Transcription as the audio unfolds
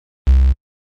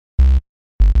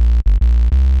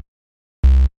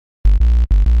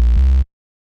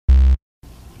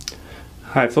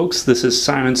Hi folks, this is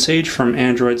Simon Sage from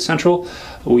Android Central.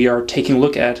 We are taking a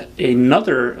look at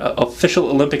another official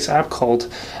Olympics app called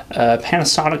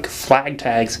Panasonic Flag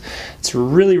Tags. It's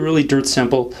really dirt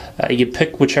simple. You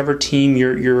pick whichever team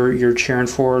you're cheering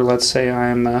for. Let's say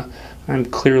I'm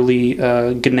clearly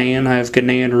Ghanaian. I have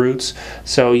Ghanaian roots.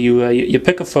 So you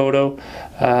pick a photo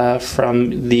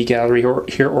from the gallery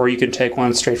here, or you can take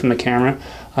one straight from the camera.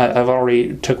 I've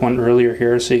already took one earlier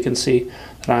here, so you can see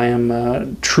that I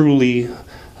am truly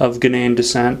of Ghanaian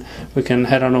descent. We can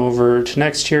head on over to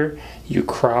next year. You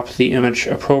crop the image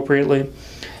appropriately,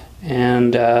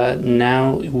 and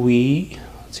now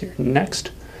let's see here,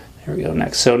 next. There we go,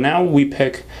 next. So now we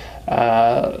pick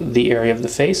the area of the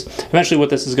face. Eventually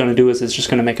what this is going to do is it's just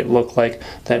going to make it look like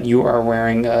that you are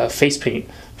wearing face paint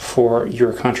for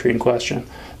your country in question.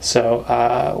 So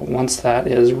once that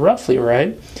is roughly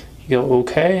right, you go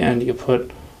OK, and you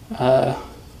put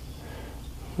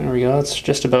there we go, it's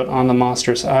just about on the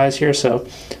monster's eyes here, so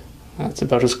that's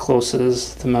about as close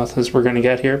as the mouth as we're going to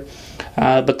get here.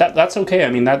 But that's okay. I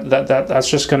mean, that's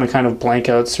just going to kind of blank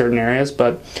out certain areas,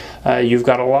 but you've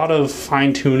got a lot of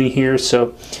fine-tuning here,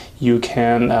 so you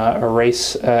can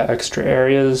erase extra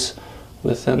areas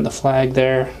within the flag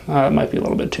there. It might be a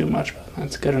little bit too much, but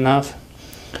that's good enough.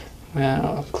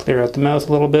 I'll clear out the mouth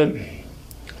a little bit,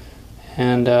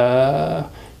 and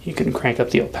you can crank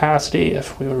up the opacity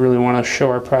if we really want to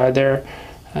show our pride there.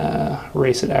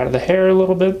 Erase it out of the hair a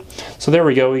little bit. So there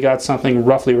we go, we got something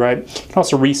roughly right. You can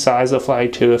also resize the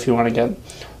flag too if you want to get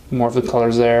more of the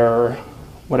colors there or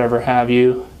whatever have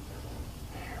you.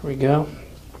 Here we go.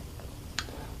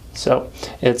 So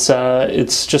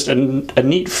it's just a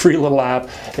neat free little app.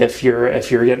 If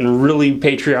you're getting really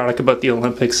patriotic about the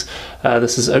Olympics,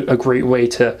 this is a great way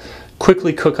to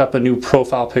quickly cook up a new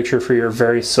profile picture for your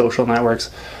various social networks.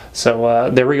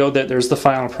 So there we go, there's the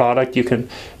final product. You can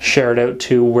share it out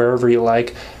to wherever you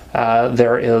like.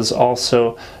 There is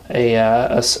also a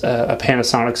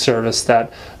Panasonic service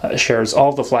that shares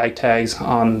all the flag tags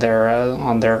on their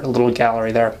little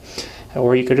gallery there,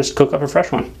 or you could just cook up a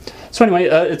fresh one. So anyway,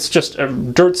 it's just a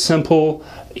dirt simple,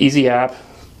 easy app.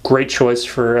 Great choice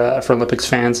for Olympics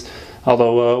fans.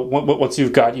 Although once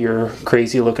you've got your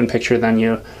crazy looking picture, then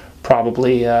you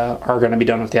probably are going to be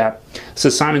done with the app. This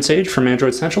is Simon Sage from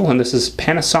Android Central, and this is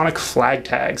Panasonic Flag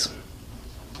Tags.